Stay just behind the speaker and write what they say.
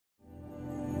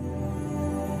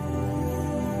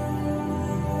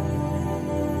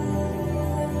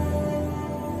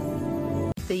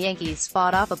The Yankees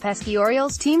fought off a pesky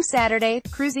Orioles team Saturday,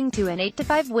 cruising to an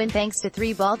 8-5 win thanks to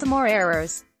 3 Baltimore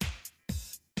errors.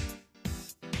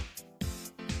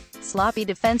 Sloppy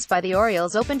defense by the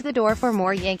Orioles opened the door for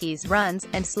more Yankees runs,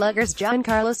 and sluggers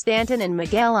Giancarlo Stanton and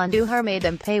Miguel Andujar made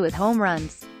them pay with home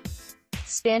runs.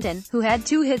 Stanton, who had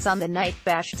 2 hits on the night,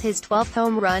 bashed his 12th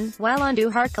home run, while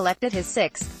Andujar collected his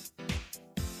 6th.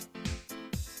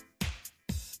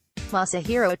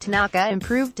 Masahiro Tanaka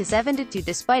improved to 7-2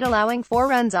 despite allowing 4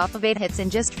 runs off of 8 hits in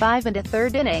just 5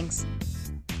 1/3 innings.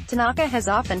 Tanaka has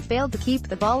often failed to keep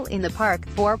the ball in the park,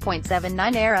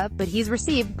 4.79 ERA, but he's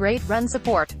received great run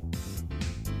support.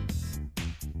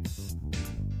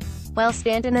 While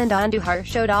Stanton and Andujar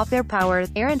showed off their power,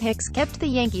 Aaron Hicks kept the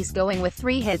Yankees going with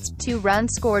 3 hits, 2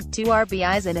 runs scored, 2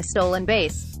 RBIs and a stolen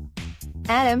base.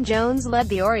 Adam Jones led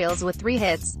the Orioles with 3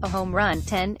 hits, a home run,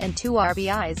 10, and 2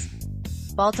 RBIs.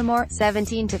 Baltimore,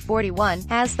 17-41,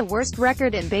 has the worst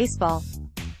record in baseball.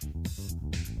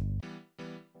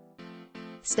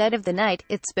 Stud of the night,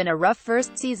 it's been a rough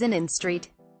first season in St.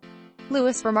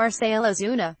 Louis for Marcell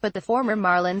Ozuna, but the former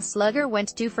Marlins slugger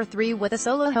went 2 for 3 with a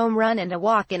solo home run and a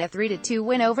walk in a 3-2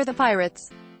 win over the Pirates.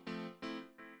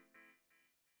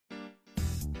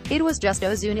 It was just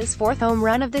Ozuna's 4th home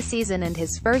run of the season and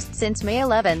his first since May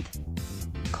 11.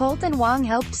 Colton Wong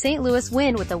helped St. Louis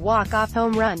win with a walk-off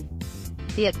home run.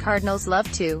 The Cardinals love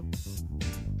to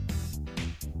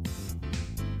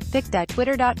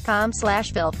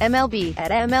pic.twitter.com/MLB.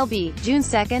 At MLB, June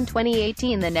 2,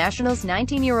 2018, the Nationals'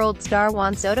 19-year-old star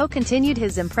Juan Soto continued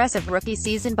his impressive rookie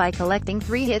season by collecting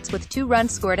 3 hits with 2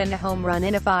 runs scored and a home run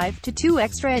in a 5-2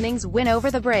 extra innings win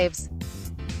over the Braves.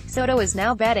 Soto is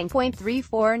now batting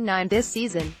 .349 this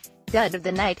season. Dud of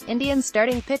the night, Indians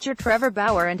starting pitcher Trevor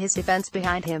Bauer and his defense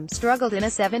behind him struggled in a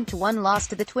 7-1 loss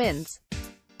to the Twins.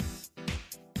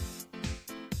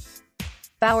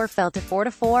 Bauer fell to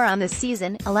 4-4 on the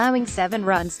season, allowing 7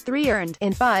 runs, 3 earned,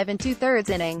 in 5 2/3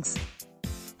 innings.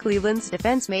 Cleveland's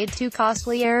defense made 2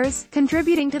 costly errors,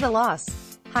 contributing to the loss.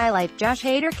 Highlight: Josh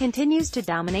Hader continues to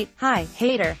dominate. Hi,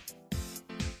 Hader.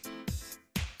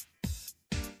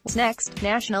 What's next?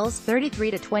 Nationals,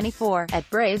 33-24, at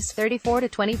Braves,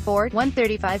 34-24,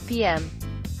 1:35 p.m.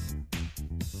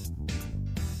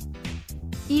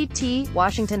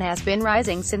 Washington has been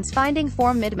rising since finding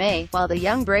form mid-May, while the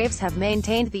young Braves have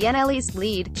maintained the NL East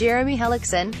lead. Jeremy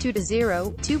Hellickson,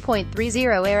 2-0, 2.30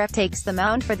 ERA, takes the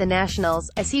mound for the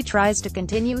Nationals, as he tries to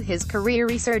continue his career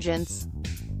resurgence.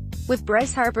 With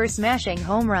Bryce Harper smashing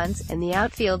home runs, and the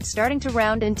outfield starting to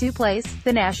round into place,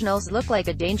 the Nationals look like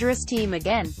a dangerous team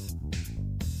again.